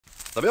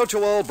The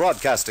Mutual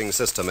Broadcasting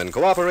System, in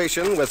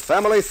cooperation with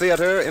Family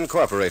Theater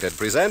Incorporated,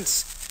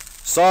 presents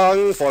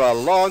Song for a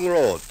Long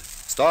Road,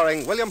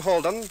 starring William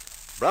Holden,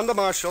 Brenda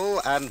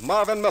Marshall, and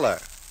Marvin Miller.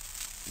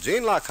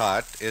 Gene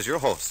Lockhart is your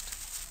host.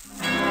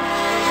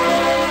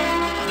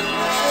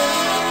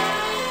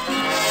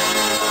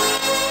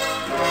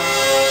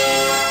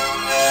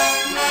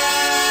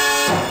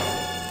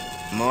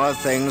 More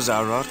things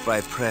are wrought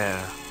by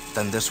prayer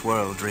than this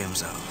world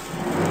dreams of.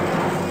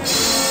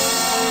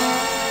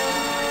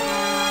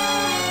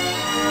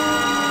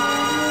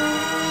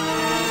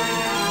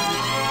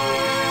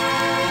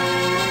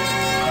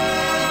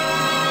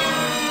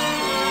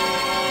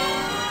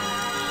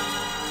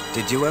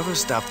 Did you ever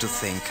stop to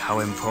think how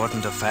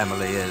important a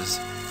family is?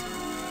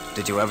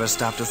 Did you ever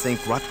stop to think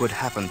what would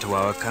happen to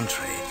our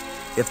country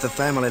if the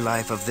family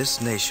life of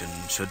this nation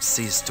should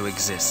cease to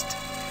exist?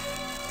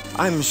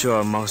 I'm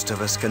sure most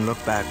of us can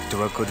look back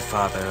to a good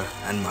father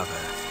and mother.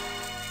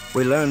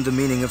 We learned the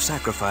meaning of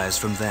sacrifice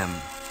from them.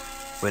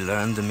 We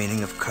learned the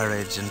meaning of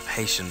courage and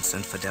patience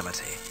and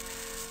fidelity.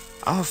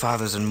 Our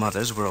fathers and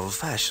mothers were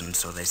old-fashioned,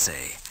 so they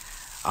say.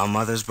 Our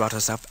mothers brought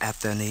us up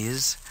at their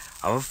knees.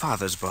 Our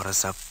fathers brought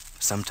us up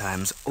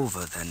sometimes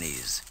over their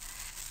knees.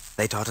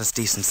 They taught us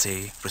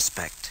decency,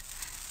 respect.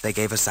 They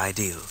gave us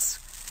ideals.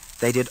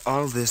 They did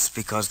all this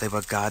because they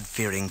were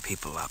God-fearing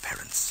people, our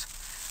parents.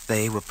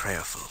 They were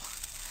prayerful.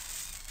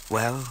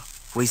 Well,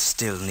 we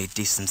still need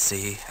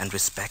decency and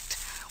respect.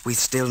 We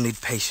still need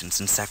patience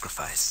and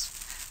sacrifice.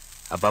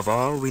 Above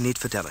all, we need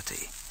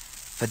fidelity.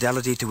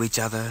 Fidelity to each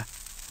other,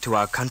 to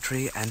our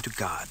country, and to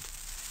God.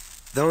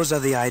 Those are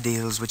the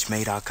ideals which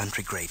made our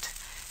country great.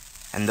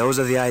 And those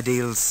are the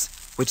ideals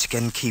which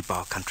can keep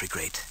our country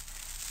great.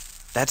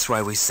 That's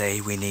why we say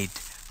we need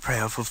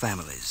prayerful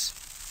families.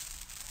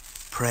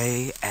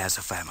 Pray as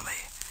a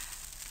family.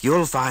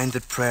 You'll find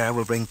that prayer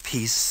will bring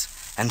peace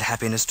and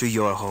happiness to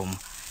your home.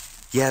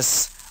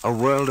 Yes, a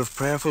world of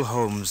prayerful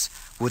homes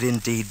would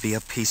indeed be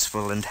a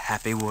peaceful and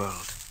happy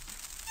world.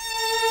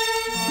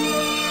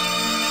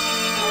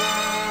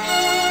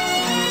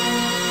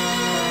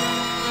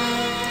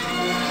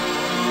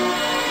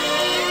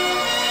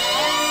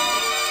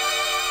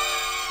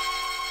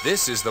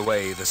 This is the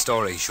way the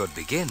story should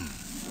begin.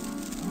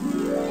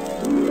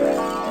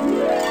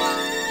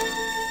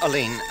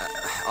 Aline,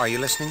 are you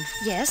listening?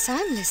 Yes,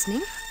 I'm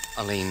listening.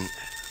 Aline,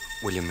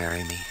 will you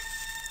marry me?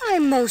 I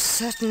most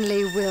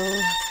certainly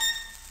will.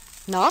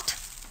 Not?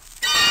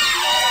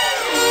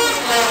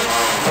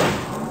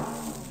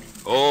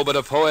 Oh, but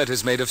a poet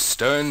is made of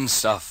stern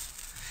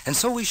stuff, and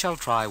so we shall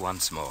try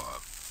once more.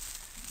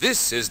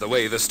 This is the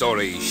way the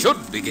story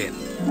should begin.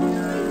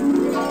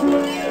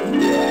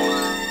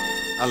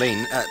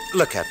 Aline,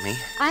 look at me.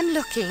 I'm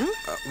looking.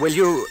 Will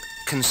you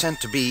consent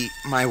to be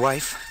my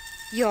wife?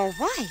 Your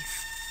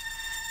wife?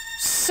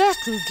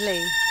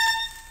 Certainly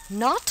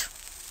not.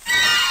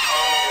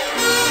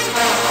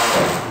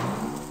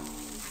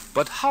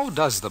 But how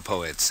does the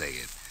poet say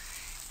it?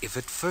 If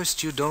at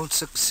first you don't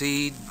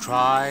succeed,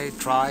 try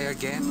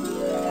again.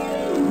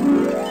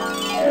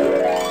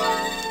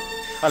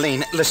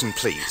 Aline, listen,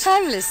 please.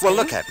 I'm listening.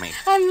 Well, look at me.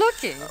 I'm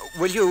looking.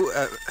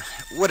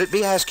 Would it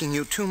be asking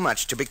you too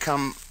much to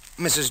become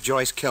Mrs.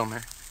 Joyce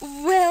Kilmer?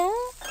 Well...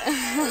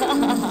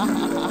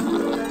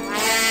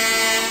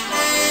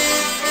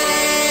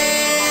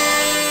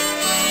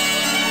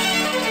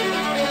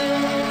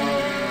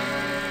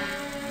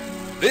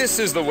 This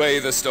is the way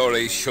the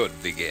story should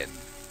begin.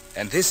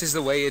 And this is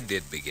the way it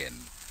did begin.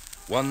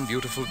 One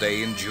beautiful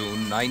day in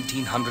June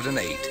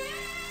 1908.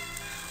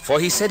 For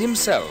he said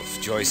himself,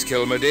 Joyce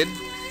Kilmer did,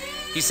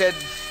 he said,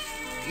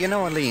 You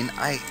know, Aline,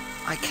 I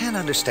can't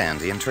understand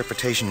the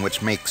interpretation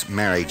which makes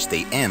marriage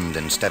the end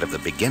instead of the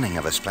beginning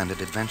of a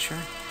splendid adventure.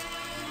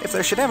 If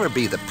there should ever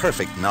be the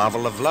perfect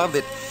novel of love,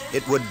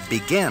 it would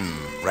begin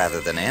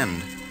rather than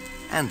end.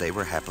 And they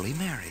were happily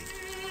married.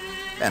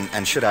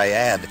 And should I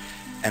add,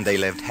 and they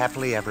lived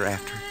happily ever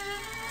after?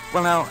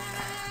 Well, now,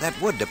 that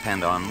would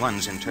depend on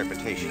one's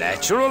interpretation.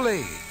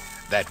 Naturally,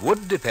 that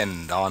would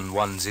depend on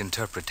one's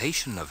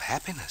interpretation of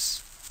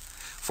happiness.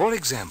 For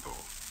example...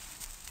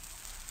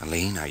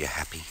 Aline, are you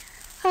happy?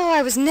 Oh,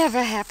 I was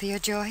never happier,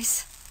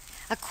 Joyce.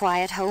 A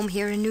quiet home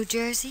here in New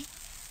Jersey.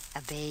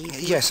 A baby.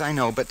 Yes, I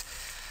know, but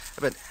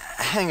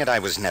hang it, I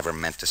was never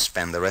meant to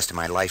spend the rest of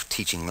my life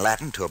teaching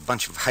Latin to a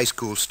bunch of high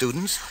school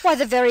students. Why,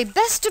 the very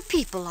best of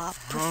people are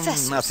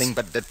professors. Nothing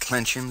but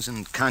declensions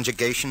and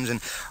conjugations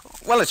and...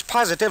 Well, it's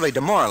positively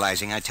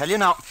demoralizing, I tell you.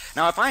 Now,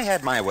 if I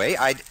had my way,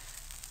 I'd...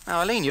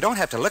 Now, Aline, you don't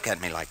have to look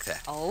at me like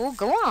that. Oh,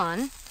 go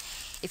on.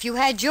 If you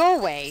had your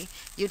way,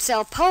 you'd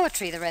sell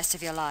poetry the rest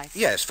of your life.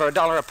 Yes, for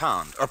 $1 a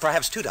pound, or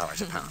perhaps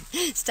 $2 a pound.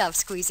 Stop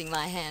squeezing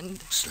my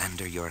hand.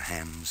 Slender your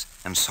hands,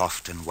 and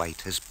soft and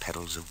white as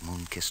petals of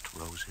moon-kissed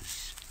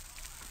roses.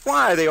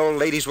 Why, the old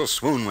ladies will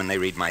swoon when they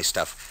read my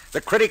stuff. The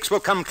critics will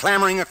come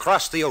clamoring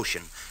across the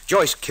ocean.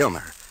 Joyce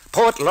Kilmer,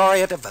 poet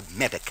laureate of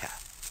America.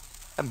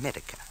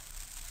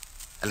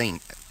 Aline,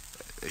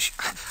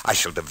 I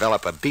shall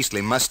develop a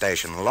beastly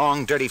mustache and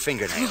long, dirty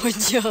fingernails.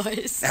 Oh,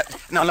 Joyce.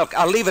 Now, look,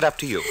 I'll leave it up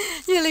to you.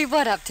 You leave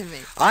what up to me?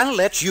 I'll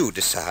let you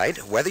decide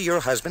whether your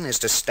husband is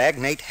to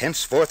stagnate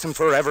henceforth and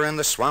forever in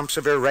the swamps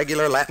of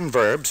irregular Latin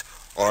verbs,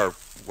 or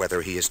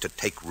whether he is to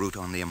take root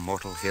on the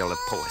immortal hill of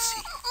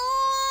poesy.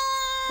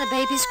 The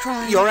baby's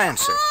crying. Your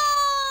answer.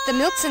 The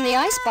milk's in the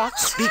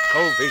icebox. Speak,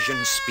 oh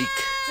vision, speak.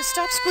 Well,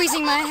 stop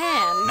squeezing my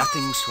hand.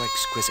 Nothing so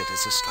exquisite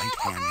as a slight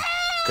hand.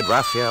 Could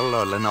Raphael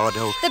or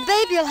Leonardo... The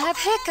baby'll have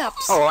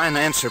hiccups. Oh, an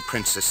answer,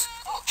 Princess.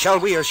 Shall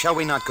we or shall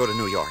we not go to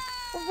New York?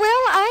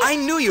 Well, I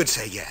knew you'd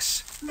say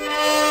yes.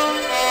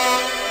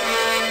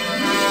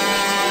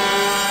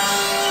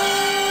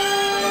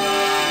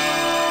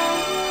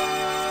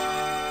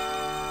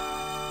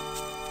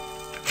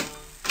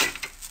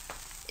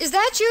 Is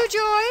that you,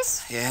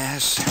 Joyce?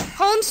 Yes.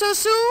 Home so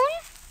soon?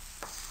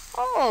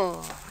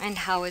 Oh, and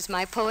how is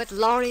my poet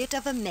laureate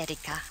of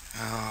America?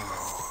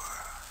 Oh.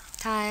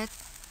 Tired?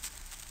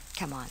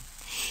 Come on.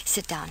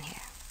 Sit down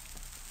here.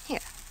 Here.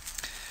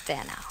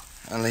 There now.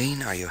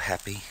 Aline, are you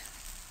happy?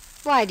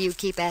 Why do you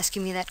keep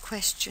asking me that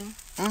question?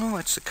 Oh,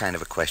 it's the kind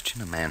of a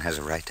question a man has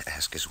a right to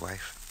ask his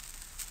wife.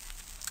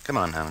 Come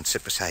on now and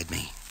sit beside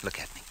me. Look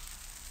at me.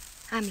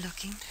 I'm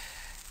looking.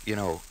 You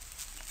know,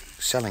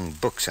 selling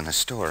books in a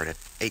store at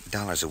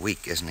 $8 a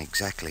week isn't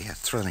exactly a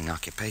thrilling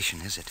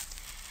occupation, is it?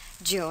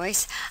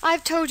 Joyce,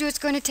 I've told you it's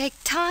going to take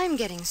time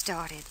getting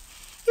started.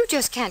 You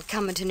just can't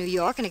come into New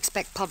York and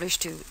expect publishers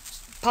to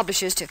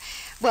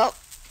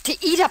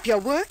eat up your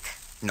work.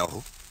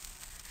 No.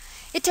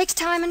 It takes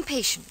time and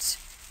patience.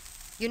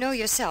 You know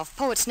yourself,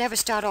 poets never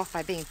start off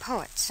by being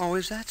poets. Oh,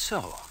 is that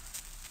so?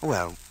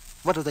 Well,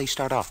 what do they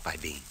start off by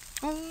being?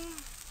 Oh,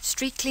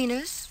 street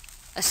cleaners,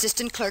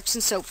 assistant clerks in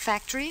soap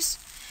factories,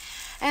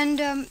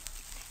 and,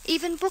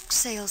 even book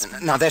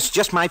salesmen. Now, that's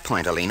just my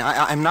point, Aline.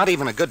 I'm not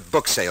even a good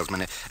book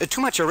salesman.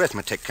 Too much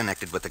arithmetic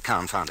connected with the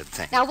confounded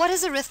thing. Now, what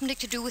has arithmetic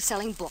to do with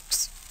selling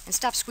books? And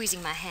stop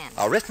squeezing my hand.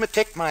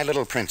 Arithmetic, my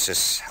little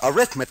princess.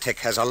 Arithmetic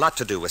has a lot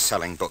to do with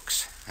selling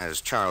books,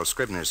 as Charles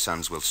Scribner's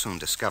sons will soon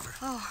discover.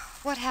 Oh,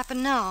 what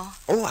happened now?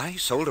 Oh, I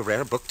sold a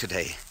rare book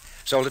today.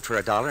 Sold it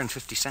for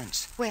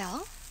 $1.50.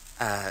 Well?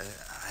 I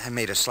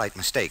made a slight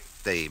mistake.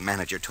 The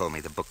manager told me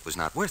the book was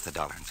not worth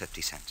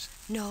 $1.50.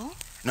 No?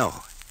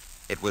 No,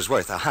 it was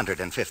worth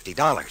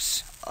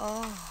 $150.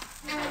 Oh.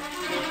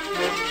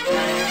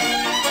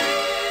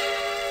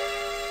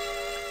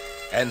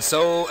 And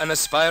so an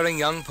aspiring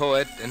young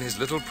poet and his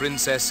little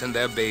princess and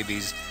their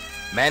babies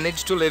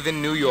managed to live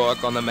in New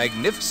York on the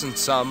magnificent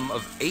sum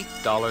of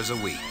 $8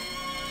 a week.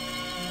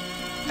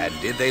 And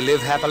did they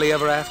live happily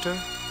ever after?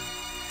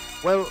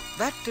 Well,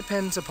 that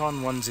depends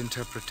upon one's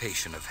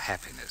interpretation of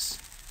happiness.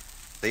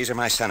 These are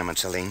my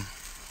sentiments, Aline.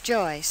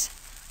 Joyce,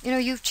 you know,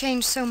 you've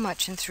changed so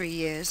much in 3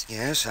 years.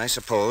 Yes, I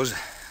suppose.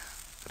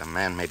 But a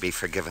man may be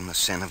forgiven the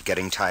sin of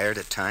getting tired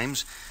at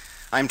times.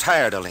 I'm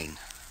tired, Aline.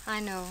 I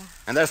know.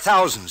 And there are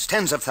thousands,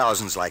 tens of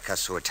thousands like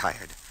us who are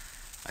tired.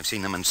 I've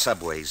seen them in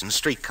subways and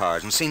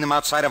streetcars and seen them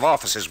outside of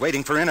offices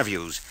waiting for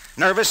interviews.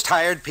 Nervous,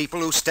 tired people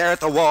who stare at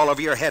the wall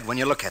over your head when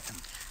you look at them.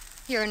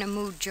 You're in a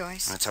mood,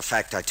 Joyce. That's a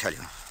fact, I tell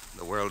you.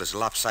 The world is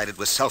lopsided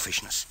with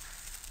selfishness.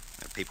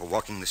 There are people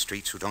walking the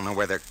streets who don't know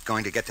where they're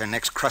going to get their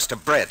next crust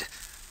of bread.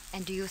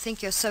 And do you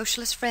think your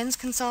socialist friends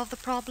can solve the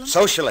problem?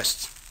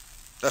 Socialists.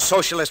 The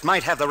socialist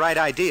might have the right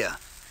idea.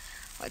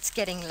 Oh, it's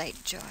getting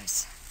late,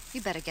 Joyce. You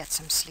better get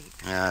some sleep.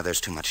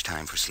 There's too much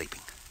time for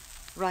sleeping.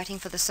 Writing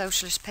for the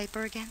socialist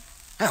paper again?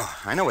 Oh,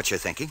 I know what you're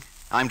thinking.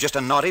 I'm just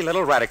a naughty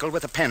little radical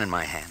with a pen in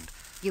my hand.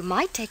 You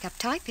might take up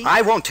typing.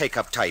 I won't take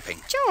up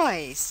typing.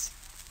 Joyce,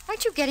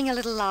 aren't you getting a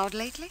little loud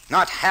lately?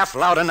 Not half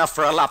loud enough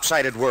for a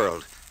lopsided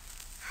world.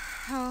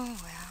 Oh,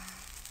 well.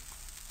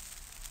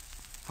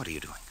 What are you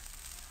doing?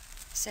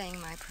 Saying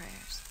my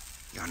prayers.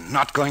 You're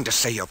not going to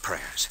say your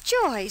prayers.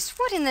 Joyce,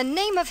 what in the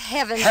name of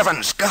heaven?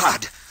 Heavens,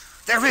 God!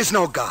 There is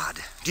no God.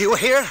 Do you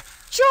hear?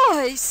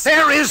 Joyce!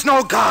 There is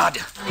no God!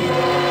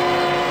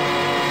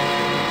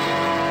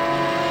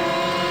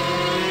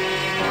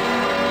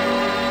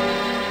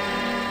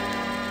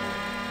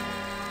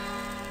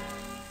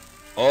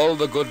 All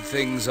the good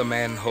things a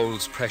man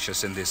holds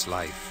precious in this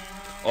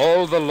life,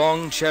 all the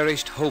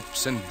long-cherished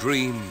hopes and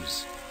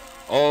dreams,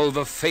 all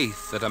the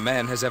faith that a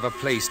man has ever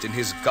placed in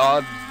his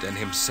God and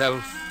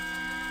himself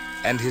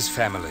and his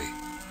family,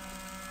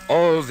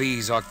 all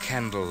these are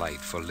candlelight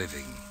for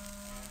living.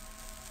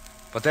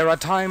 But there are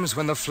times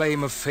when the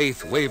flame of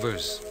faith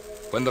wavers,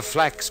 when the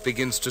flax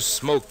begins to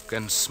smoke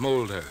and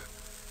smolder.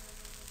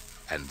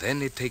 And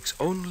then it takes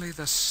only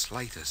the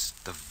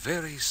slightest, the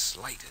very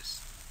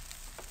slightest.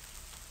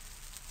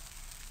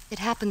 It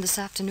happened this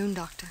afternoon,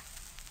 Doctor.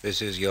 This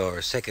is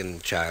your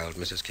second child,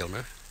 Mrs.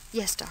 Kilmer?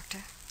 Yes, Doctor.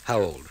 How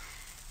old?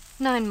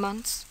 9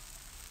 months.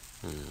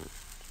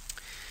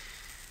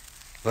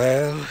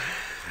 Well,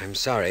 I'm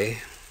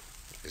sorry.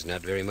 There's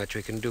not very much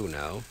we can do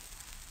now.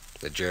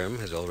 The germ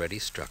has already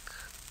struck.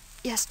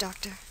 Yes,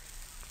 Doctor.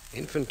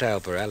 Infantile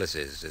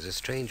paralysis is a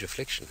strange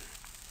affliction.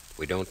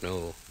 We don't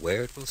know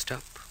where it will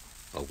stop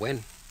or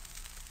when.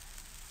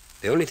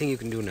 The only thing you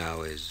can do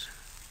now is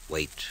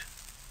wait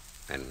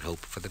and hope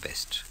for the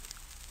best.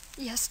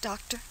 Yes,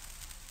 Doctor.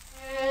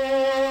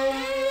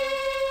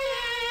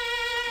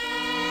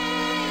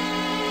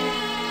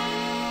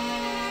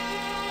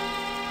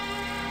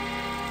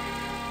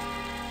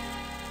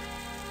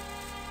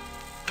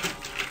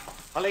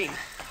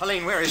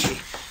 Helene, where is she?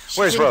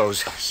 Where's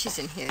Rose? She's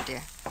in here,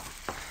 dear.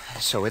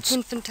 So it's...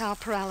 Infantile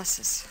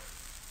paralysis.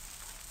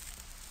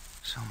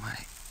 So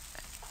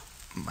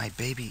my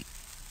baby...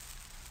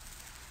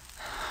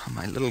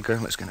 My little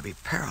girl is going to be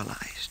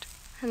paralyzed.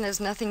 And there's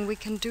nothing we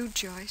can do,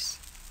 Joyce.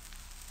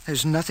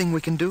 There's nothing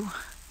we can do?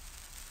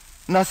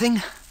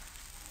 Nothing?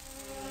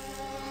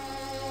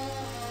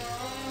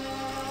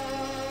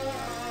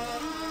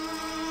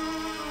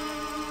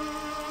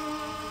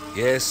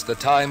 Yes, the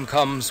time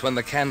comes when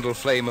the candle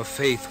flame of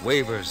faith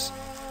wavers,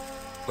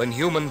 when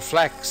human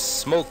flax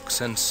smokes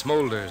and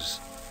smolders.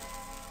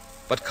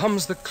 But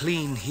comes the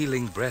clean,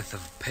 healing breath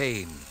of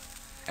pain,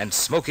 and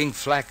smoking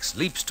flax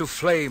leaps to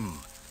flame,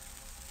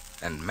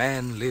 and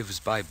man lives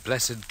by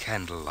blessed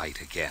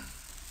candlelight again.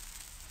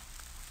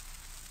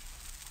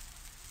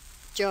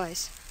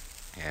 Joyce.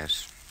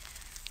 Yes?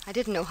 I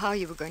didn't know how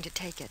you were going to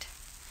take it.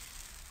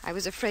 I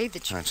was afraid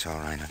that you... That's all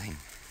right, Eileen.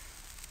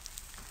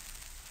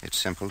 It's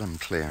simple and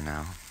clear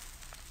now.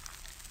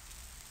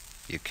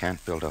 You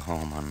can't build a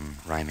home on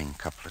rhyming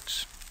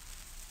couplets,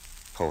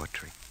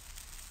 poetry.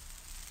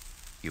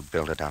 You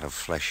build it out of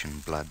flesh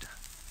and blood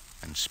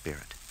and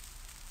spirit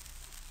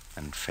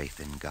and faith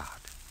in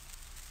God.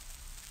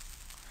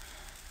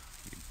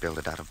 You build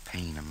it out of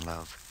pain and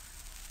love.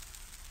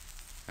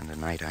 And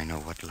tonight I know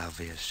what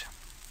love is.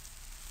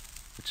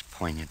 It's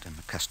poignant and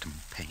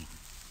accustomed pain.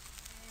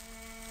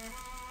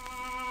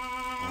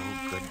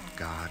 Oh, good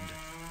God.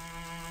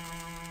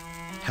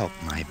 Help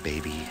my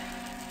baby.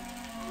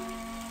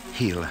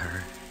 Heal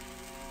her.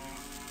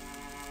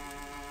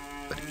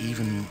 But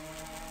even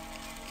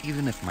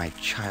if my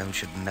child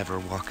should never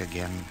walk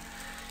again,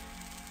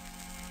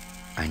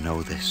 I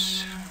know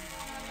this.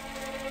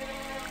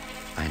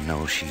 I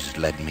know she's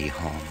led me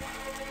home.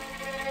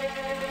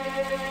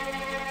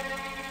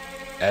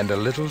 And a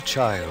little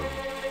child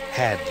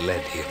had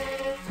led him.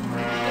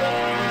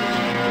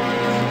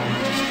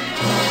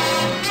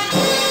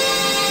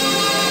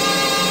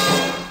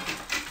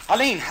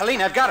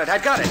 Helene, I've got it.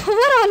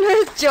 What on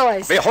earth,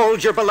 Joyce?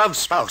 Behold your beloved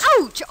spouse.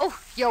 Ouch! Oh,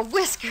 your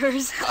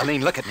whiskers.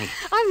 Helene, look at me.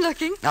 I'm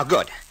looking. Now,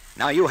 good.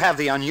 Now you have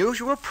the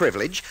unusual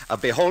privilege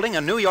of beholding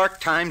a New York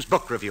Times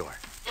book reviewer.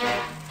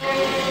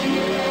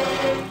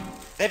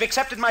 They've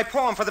accepted my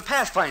poem for the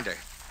Pathfinder.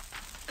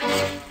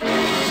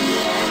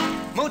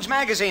 Moods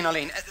Magazine,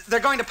 Helene. They're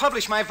going to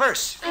publish my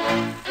verse.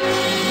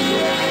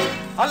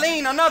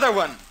 Helene, another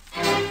one.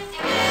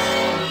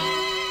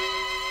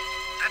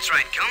 That's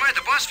right, Kilmer.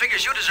 The boss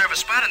figures you deserve a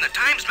spot in the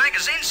Times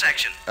Magazine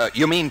section.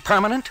 You mean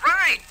permanent?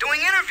 Right,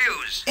 doing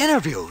interviews.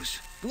 Interviews?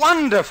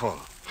 Wonderful.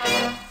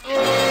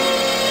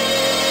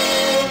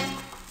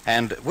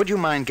 And would you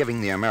mind giving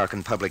the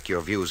American public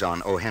your views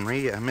on O.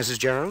 Henry, Mrs.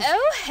 Gerald?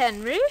 O.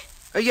 Henry?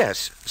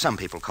 Yes. Some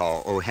people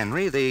call O.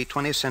 Henry the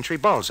 20th century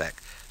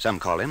Balzac. Some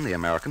call him the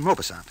American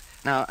Maupassant.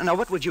 Now,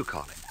 what would you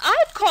call him?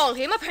 I'd call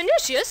him a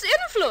pernicious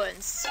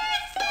influence.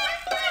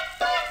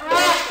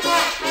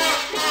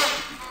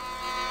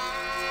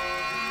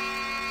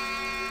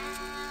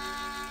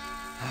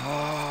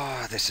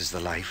 Oh, this is the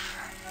life.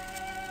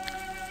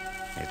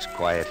 It's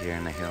quiet here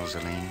in the hills,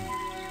 Aline.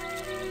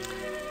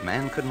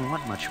 Man couldn't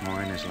want much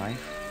more in his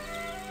life.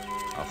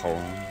 A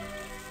home,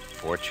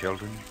 4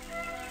 children,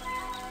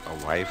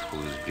 a wife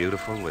who's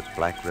beautiful with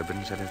black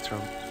ribbons at her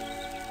throat,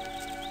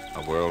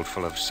 a world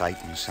full of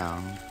sight and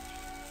sound.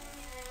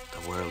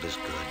 The world is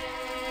good.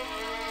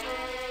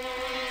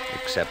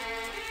 Except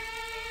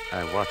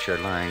I watch her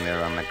lying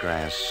there on the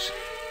grass.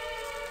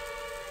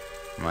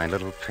 My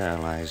little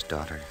paralyzed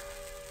daughter.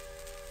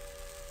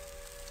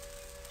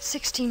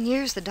 16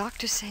 years, the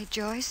doctors say,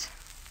 Joyce.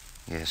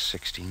 Yes,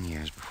 16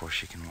 years before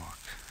she can walk.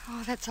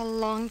 Oh, that's a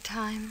long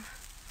time.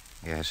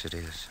 Yes, it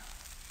is.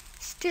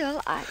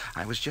 Still,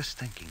 I was just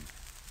thinking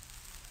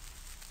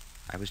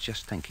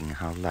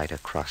how light a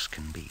cross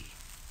can be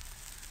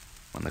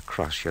when the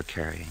cross you're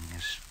carrying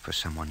is for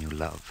someone you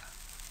love,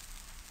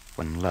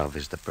 when love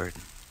is the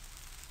burden.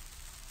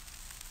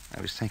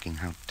 I was thinking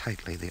how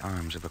tightly the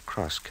arms of a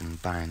cross can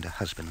bind a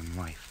husband and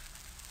wife.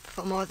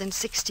 For more than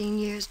 16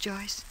 years,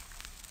 Joyce?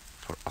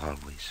 For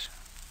always.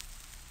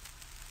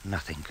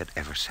 Nothing could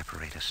ever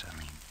separate us,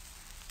 Eileen.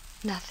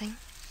 Nothing?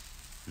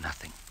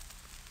 Nothing.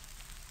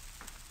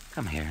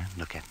 Come here,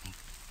 look at me.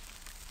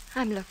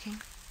 I'm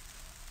looking.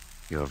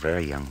 You're a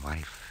very young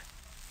wife.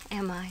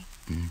 Am I?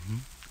 Mm-hmm.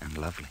 And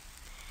lovely.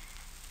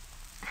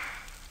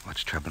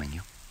 What's troubling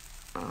you?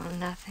 Oh,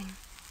 nothing.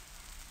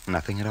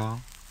 Nothing at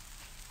all?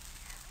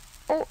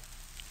 Oh,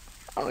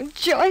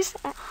 Joyce.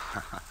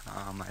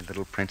 Oh, my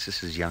little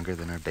princess is younger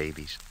than her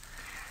babies.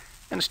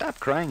 And stop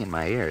crying in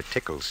my ear. It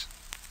tickles.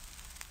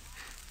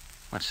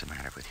 What's the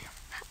matter with you?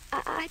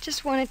 I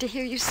just wanted to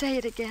hear you say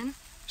it again.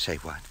 Say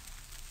what?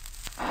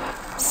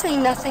 Say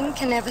nothing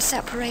can ever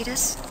separate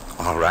us.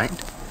 All right.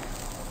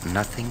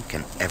 Nothing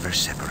can ever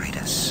separate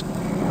us.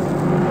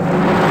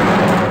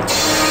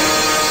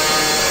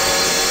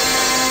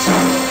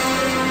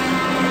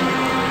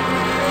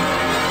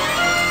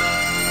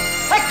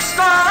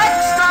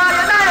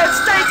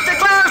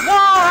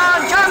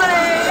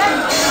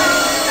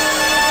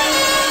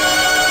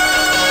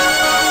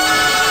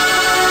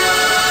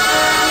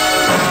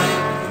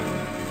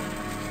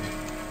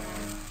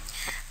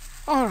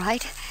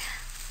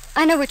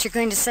 I know what you're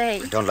going to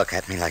say. Don't look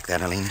at me like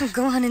that, Aline.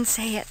 Go on and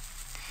say it.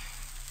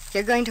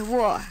 You're going to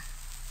war.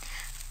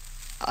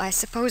 Oh, I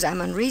suppose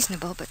I'm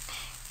unreasonable, but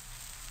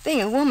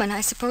being a woman,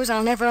 I suppose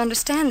I'll never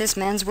understand this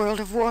man's world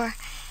of war.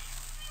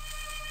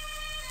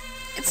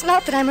 It's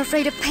not that I'm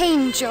afraid of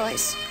pain,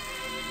 Joyce.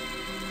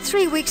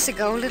 3 weeks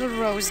ago, little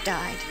Rose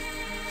died.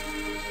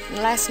 And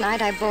last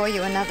night, I bore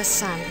you another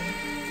son.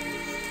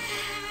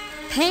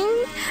 Pain?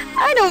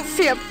 I don't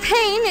fear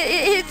pain.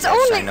 It's Yes,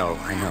 only... I know.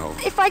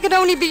 If I could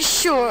only be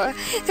sure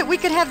that we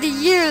could have the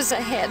years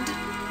ahead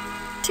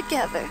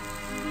together.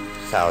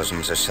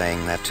 Thousands are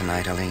saying that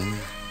tonight, Aline.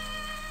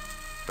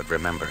 But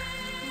remember,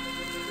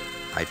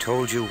 I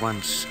told you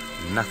once,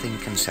 nothing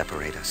can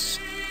separate us.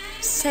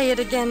 Say it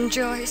again,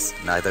 Joyce.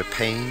 Neither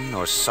pain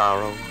nor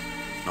sorrow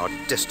nor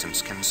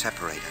distance can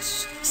separate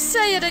us.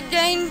 Say it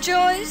again,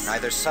 Joyce.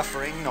 Neither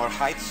suffering nor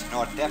heights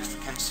nor depth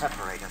can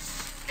separate us.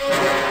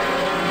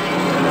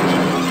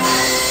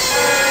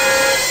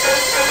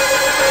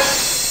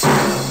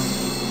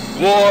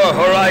 War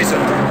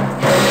horizon.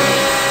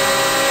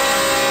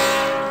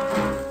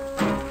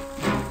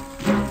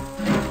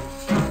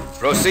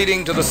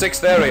 Proceeding to the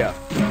 6th area.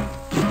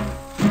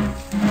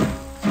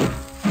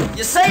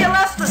 You say you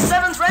left the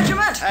 7th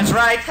Regiment? That's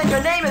right. And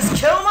your name is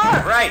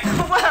Kilmer? Right.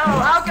 Well,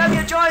 how come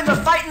you joined the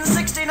Fighting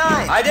 69?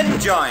 I didn't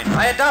join.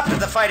 I adopted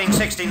the Fighting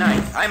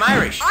 69th. I'm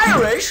Irish.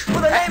 Irish?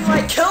 With a name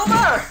like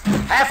Kilmer?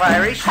 Half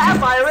Irish.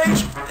 Half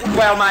Irish?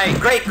 Well, my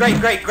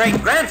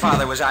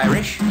great-great-great-great-grandfather was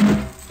Irish.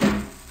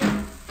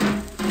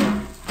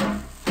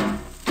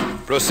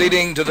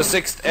 Proceeding to the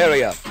 6th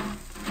area.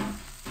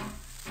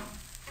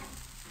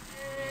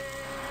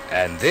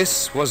 And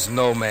this was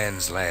no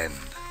man's land.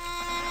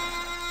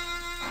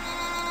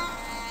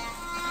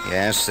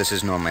 Yes, this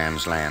is no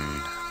man's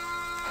land.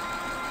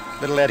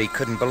 Little Eddie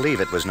couldn't believe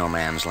it was no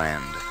man's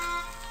land.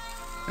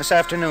 This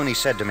afternoon he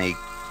said to me,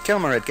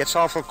 "Kilmer, it gets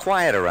awful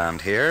quiet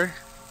around here."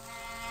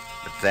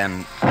 But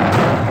then,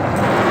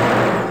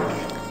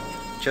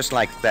 just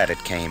like that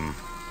it came,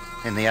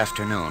 in the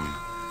afternoon.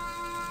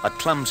 A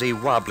clumsy,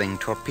 wobbling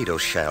torpedo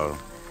shell.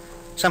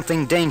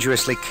 Something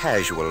dangerously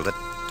casual that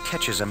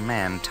catches a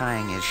man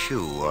tying his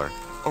shoe or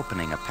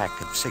opening a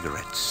pack of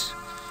cigarettes.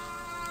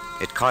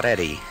 It caught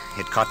Eddie.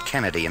 It caught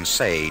Kennedy and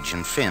Sage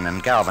and Finn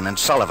and Galvin and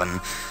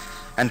Sullivan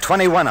and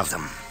 21 of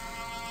them.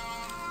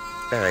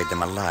 Buried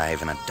them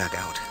alive in a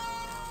dugout.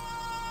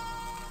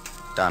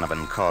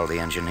 Donovan called the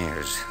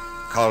engineers,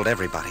 called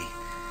everybody.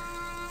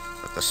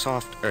 But the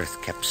soft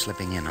earth kept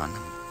slipping in on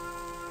them.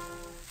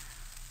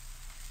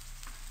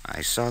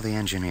 I saw the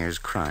engineers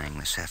crying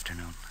this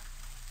afternoon.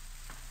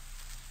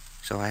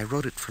 So I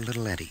wrote it for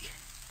little Eddie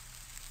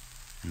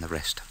and the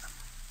rest of them.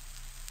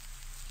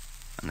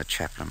 And the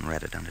chaplain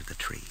read it under the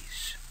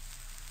trees.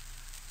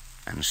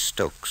 And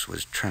Stokes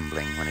was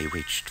trembling when he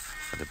reached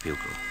for the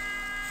bugle.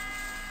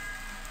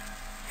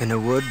 In a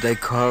wood they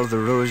call the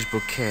Rouge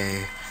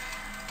Bouquet,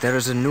 there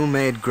is a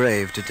new-made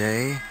grave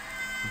today,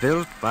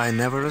 built by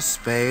never a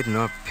spade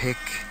nor pick,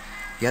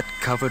 yet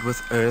covered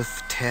with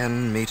earth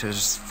 10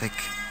 meters thick.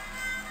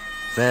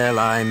 There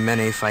lie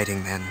many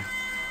fighting men,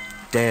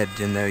 dead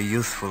in their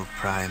youthful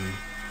prime,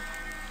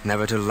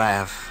 never to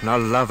laugh, nor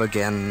love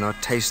again, nor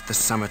taste the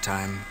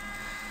summertime.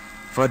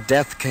 For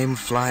death came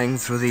flying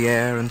through the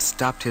air and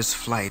stopped his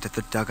flight at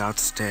the dugout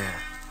stair.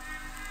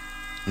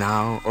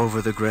 Now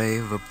over the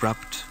grave,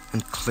 abrupt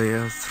and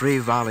clear, 3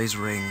 volleys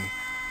ring,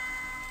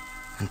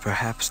 and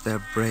perhaps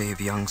their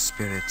brave young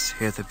spirits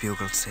hear the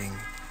bugle sing.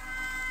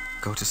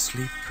 Go to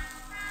sleep,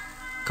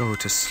 go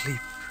to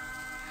sleep.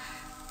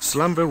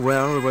 Slumber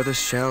well where the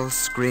shells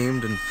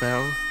screamed and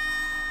fell.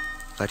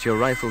 Let your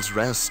rifles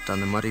rest on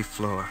the muddy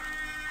floor.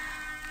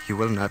 You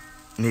will not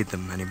need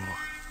them anymore.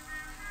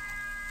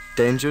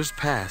 Danger's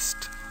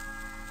past.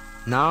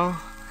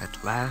 Now,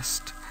 at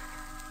last,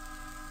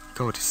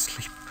 go to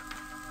sleep.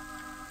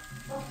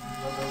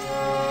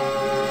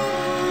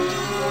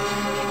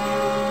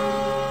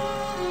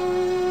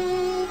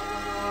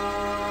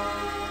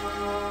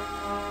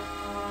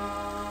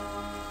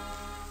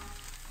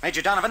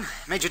 Major Donovan.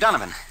 Major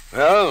Donovan.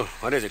 Well,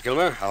 what is it,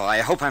 Kilmer? Oh, I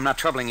hope I'm not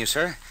troubling you,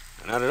 sir.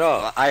 Not at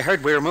all. Well, I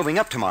heard we were moving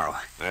up tomorrow.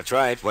 That's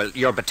right. Well,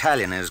 your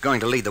battalion is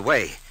going to lead the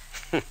way.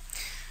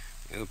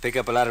 You pick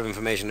up a lot of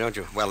information, don't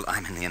you? Well,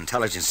 I'm in the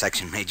intelligence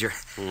section, Major.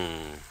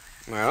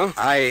 Well?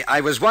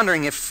 I was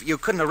wondering if you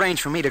couldn't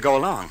arrange for me to go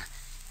along.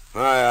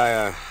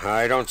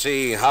 I don't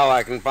see how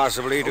I can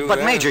possibly do But,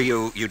 that. Major,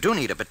 you do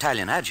need a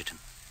battalion adjutant.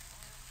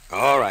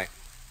 All right.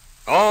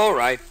 All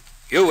right.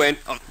 You win.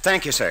 Oh,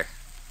 thank you, sir.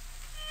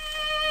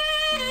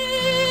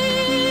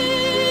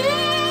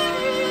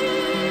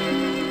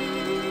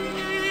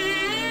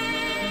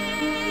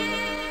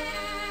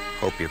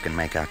 Hope you can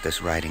make out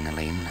this writing,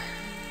 Aline.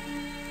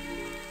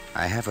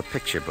 I have a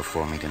picture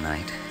before me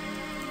tonight.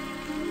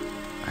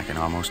 I can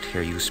almost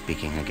hear you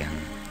speaking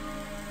again,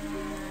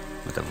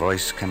 with a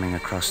voice coming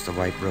across the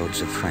white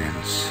roads of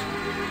France.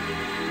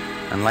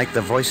 And like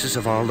the voices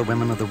of all the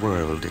women of the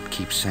world, it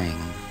keeps saying,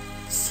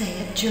 Say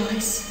it,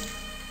 Joyce.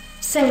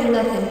 Say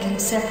nothing can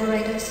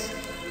separate us.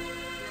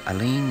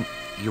 Aline,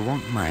 you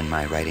won't mind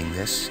my writing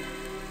this.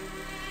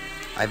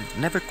 I've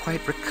never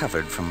quite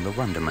recovered from the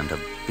wonderment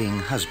of being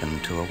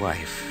husband to a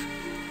wife.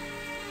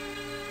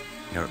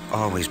 You're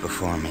always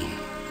before me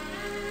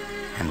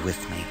and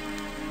with me,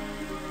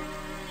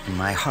 in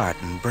my heart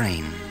and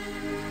brain.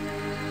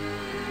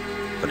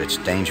 But it's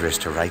dangerous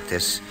to write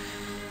this.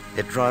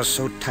 It draws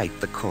so tight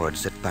the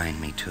cords that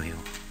bind me to you.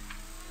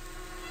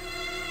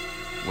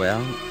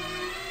 Well,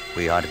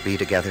 we ought to be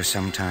together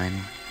sometime,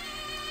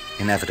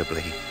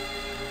 inevitably,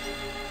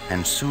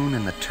 and soon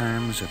in the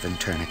terms of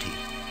eternity.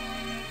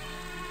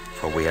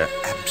 For we are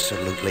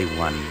absolutely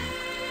one,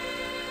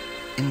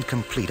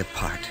 incomplete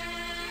apart,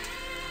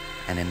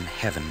 and in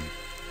heaven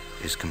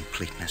is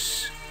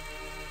completeness.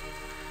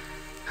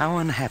 How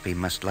unhappy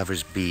must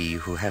lovers be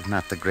who have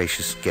not the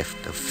gracious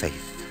gift of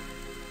faith.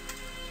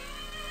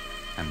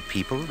 And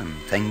people and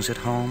things at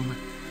home,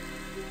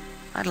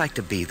 I'd like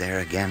to be there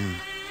again.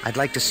 I'd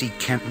like to see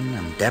Kenton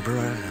and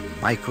Deborah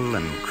and Michael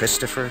and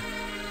Christopher,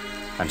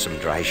 and some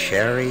dry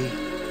sherry,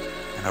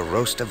 and a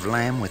roast of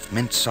lamb with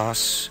mint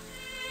sauce,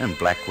 and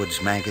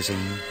Blackwood's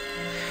magazine.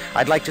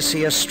 I'd like to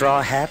see a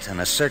straw hat and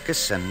a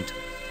circus and...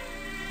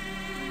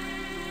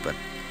 But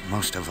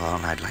most of all,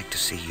 I'd like to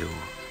see you.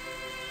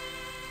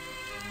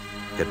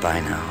 Goodbye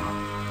now.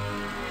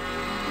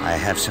 I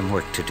have some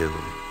work to do.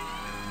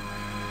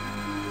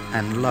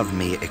 And love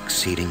me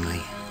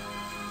exceedingly.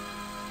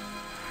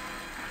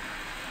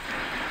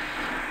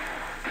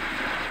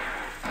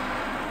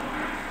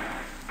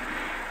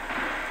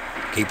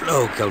 Keep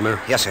low,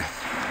 Kilmer. Yes, sir.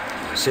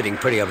 You're sitting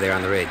pretty up there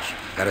on the ridge.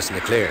 Got us in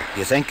the clear.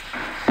 You think?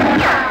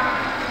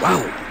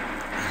 Wow!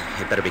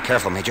 You better be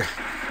careful, Major.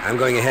 I'm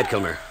going ahead,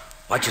 Kilmer.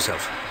 Watch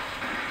yourself.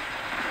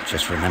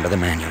 Just remember the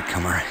manual,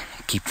 Kilmer.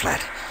 Keep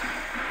flat.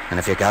 And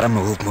if you gotta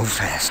move, move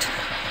fast.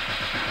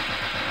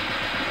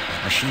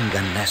 The machine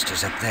gun nest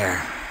is up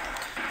there,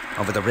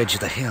 over the ridge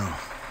of the hill,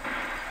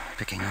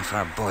 picking off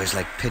our boys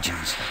like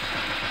pigeons.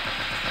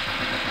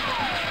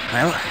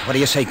 Well, what do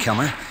you say,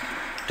 Kilmer?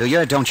 Do you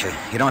or don't you?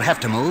 You don't have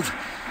to move.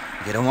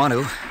 You don't want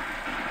to.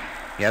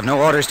 You have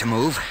no orders to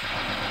move.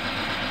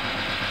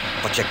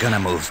 But you're gonna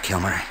move,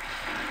 Kilmer.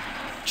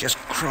 Just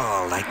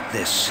crawl like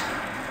this.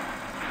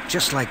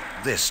 Just like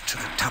this to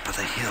the top of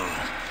the hill.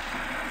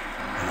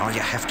 And all you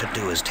have to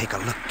do is take a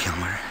look,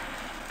 Kilmer,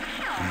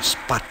 and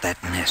spot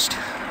that nest.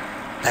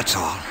 That's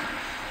all.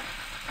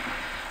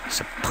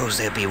 Suppose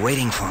they'll be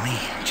waiting for me.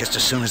 Just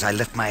as soon as I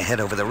lift my head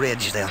over the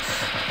ridge, they'll...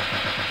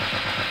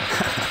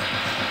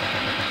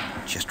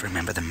 Just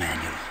remember the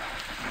manual.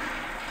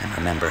 And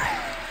remember,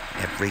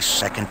 every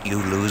second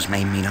you lose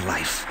may mean a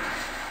life.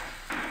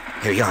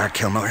 Here you are,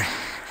 Kilmer.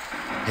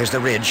 Here's the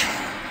ridge.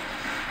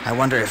 I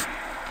wonder if...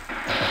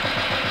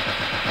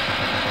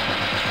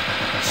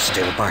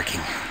 Still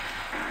barking.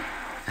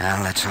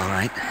 Well, that's all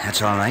right.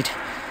 That's all right.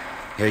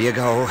 Here you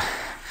go.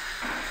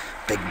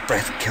 Big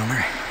breath,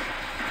 Kilmer.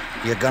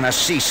 You're gonna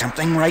see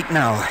something right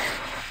now.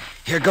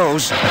 Here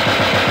goes.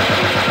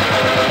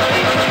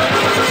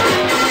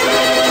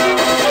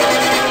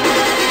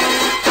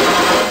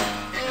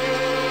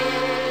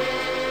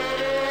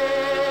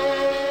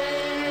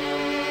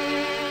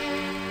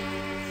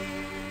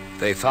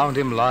 They found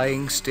him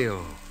lying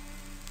still,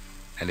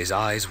 and his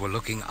eyes were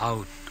looking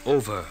out,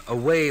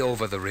 away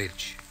over the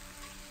ridge.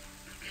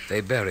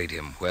 They buried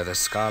him where the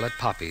scarlet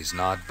poppies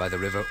nod by the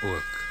river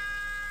Ourk.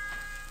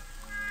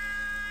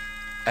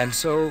 And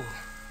so,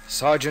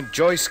 Sergeant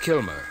Joyce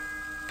Kilmer,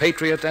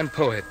 patriot and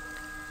poet,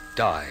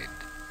 died.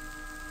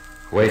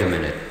 Wait a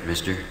minute,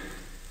 mister.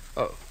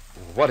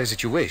 What is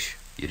it you wish?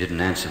 You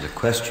didn't answer the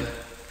question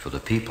for the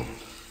people.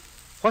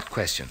 What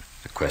question?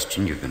 The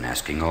question you've been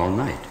asking all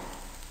night.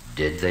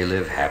 Did they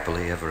live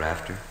happily ever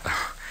after?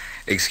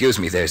 Excuse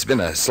me, there's been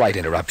a slight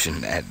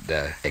interruption, and,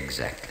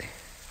 Exactly.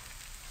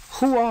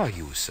 Who are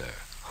you, sir?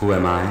 Who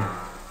am I?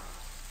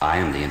 I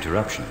am the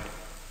interruption.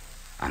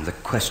 I'm the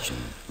question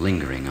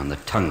lingering on the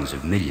tongues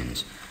of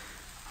millions.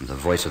 I'm the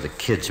voice of the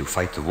kids who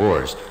fight the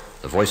wars,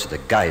 the voice of the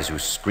guys who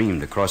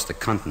screamed across the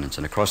continents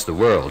and across the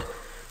world.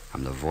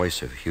 I'm the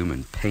voice of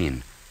human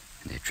pain,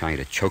 and they're trying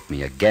to choke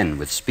me again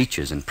with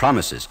speeches and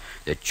promises.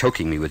 They're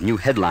choking me with new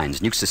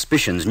headlines, new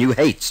suspicions, new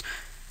hates.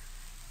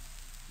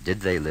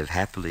 Did they live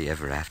happily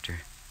ever after?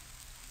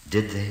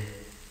 Did they?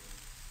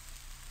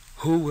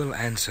 Who will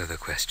answer the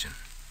question?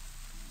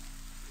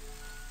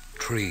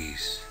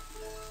 Trees.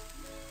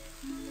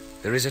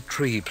 There is a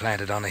tree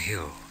planted on a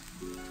hill.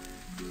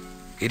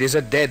 It is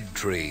a dead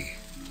tree,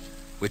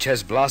 which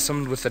has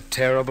blossomed with the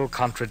terrible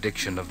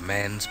contradiction of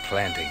man's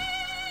planting.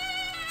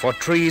 For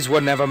trees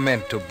were never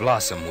meant to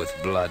blossom with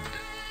blood.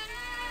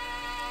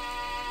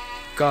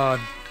 God,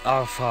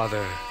 our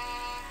Father,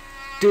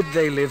 did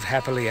they live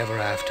happily ever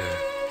after?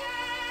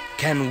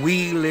 Can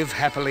we live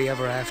happily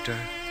ever after?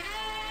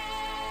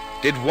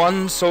 Did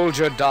one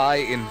soldier die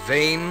in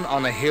vain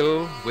on a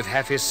hill with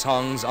half his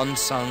songs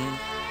unsung?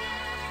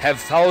 Have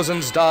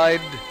thousands died,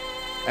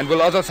 and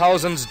will other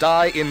thousands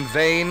die in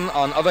vain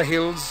on other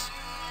hills?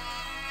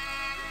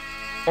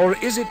 Or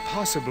is it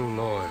possible,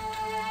 Lord,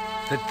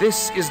 that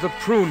this is the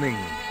pruning?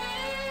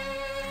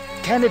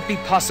 Can it be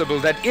possible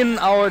that in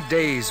our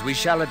days we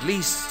shall at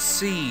least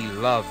see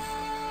love,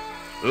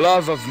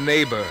 love of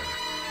neighbor,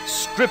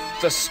 strip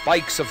the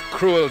spikes of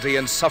cruelty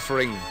and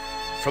suffering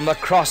from the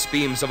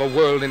crossbeams of a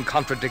world in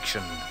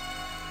contradiction.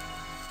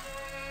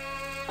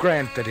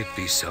 Grant that it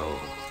be so.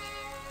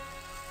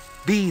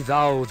 Be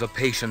thou the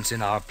patience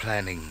in our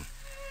planning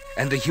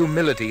and the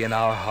humility in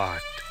our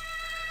heart.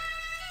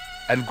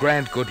 And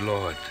grant, good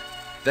Lord,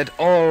 that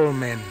all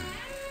men,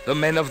 the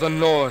men of the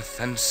north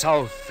and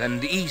south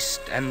and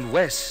east and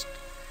west,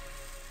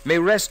 may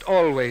rest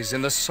always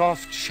in the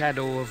soft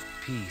shadow of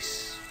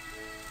peace,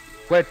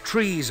 where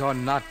trees are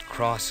not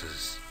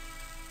crosses,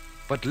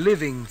 but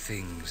living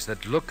things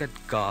that look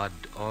at God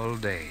all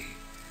day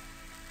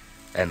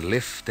and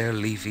lift their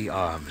leafy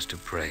arms to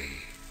pray.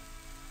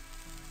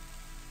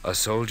 A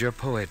soldier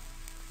poet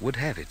would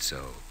have it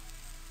so.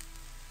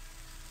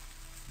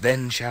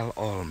 Then shall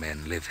all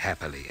men live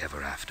happily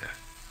ever after.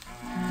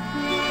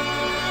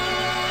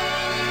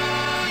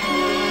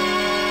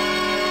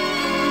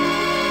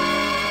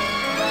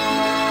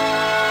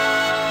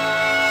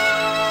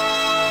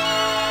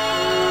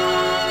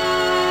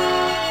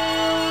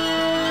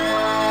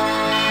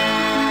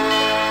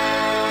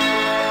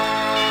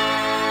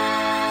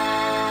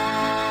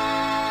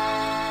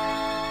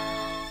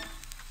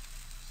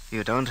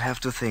 You don't have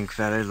to think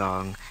very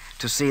long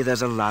to see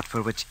there's a lot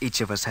for which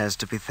each of us has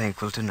to be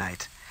thankful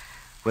tonight.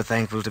 We're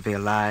thankful to be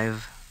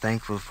alive,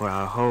 thankful for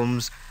our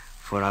homes,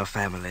 for our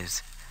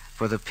families,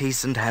 for the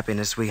peace and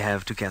happiness we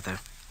have together.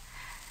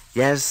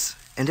 Yes,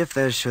 and if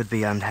there should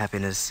be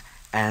unhappiness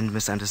and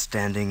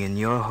misunderstanding in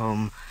your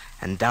home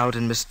and doubt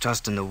and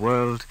mistrust in the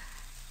world,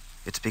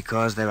 it's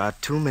because there are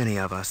too many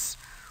of us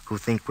who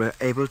think we're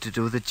able to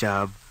do the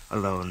job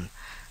alone,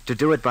 to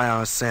do it by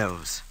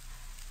ourselves.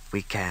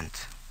 We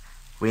can't.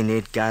 We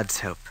need God's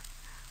help.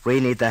 We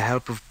need the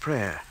help of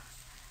prayer.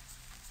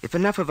 If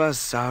enough of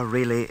us are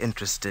really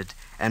interested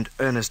and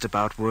earnest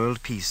about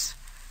world peace,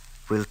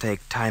 we'll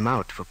take time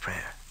out for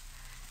prayer.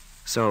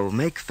 So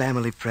make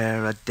family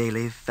prayer a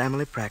daily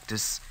family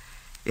practice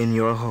in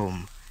your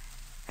home,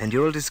 and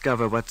you'll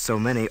discover what so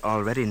many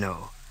already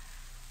know.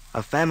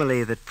 A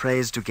family that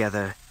prays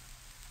together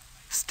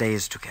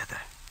stays together.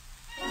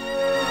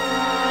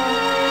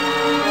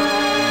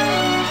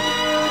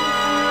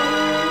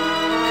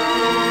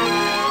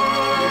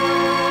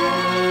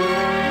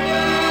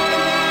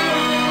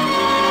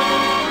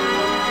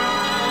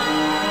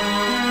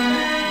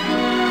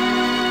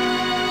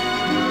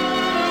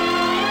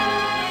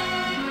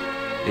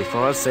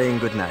 Before saying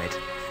goodnight,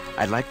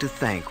 I'd like to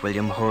thank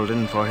William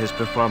Holden for his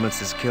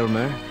performance as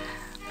Kilmer,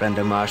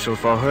 Brenda Marshall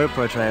for her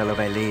portrayal of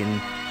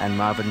Aileen, and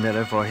Marvin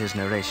Miller for his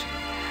narration.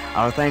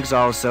 Our thanks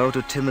also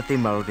to Timothy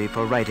Mulvey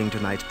for writing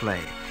tonight's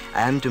play,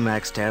 and to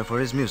Max Terr for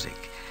his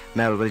music.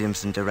 Mel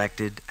Williamson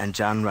directed, and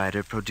John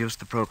Ryder produced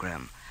the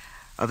program.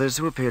 Others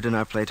who appeared in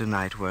our play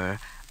tonight were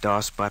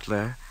Doss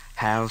Butler,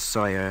 Hal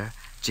Sawyer,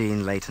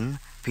 Gene Layton,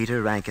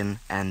 Peter Rankin,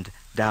 and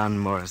Don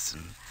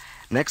Morrison.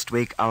 Next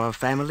week, our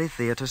family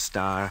theater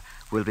star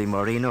will be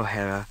Maureen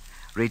O'Hara,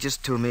 Regis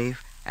Toomey,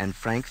 and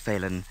Frank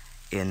Phelan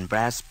in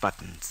Brass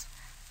Buttons.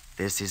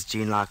 This is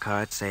Gene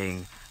Lockhart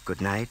saying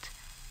good night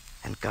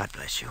and God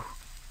bless you.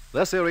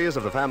 This series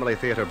of the Family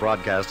Theater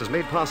broadcast is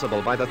made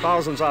possible by the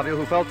thousands of you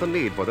who felt the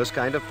need for this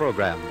kind of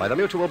program, by the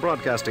Mutual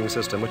Broadcasting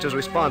System, which has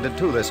responded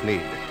to this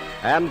need,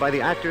 and by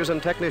the actors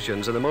and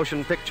technicians in the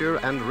motion picture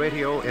and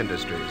radio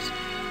industries.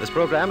 This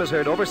program is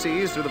heard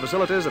overseas through the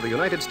facilities of the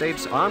United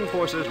States Armed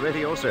Forces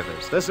Radio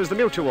Service. This is the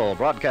Mutual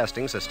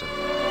Broadcasting System.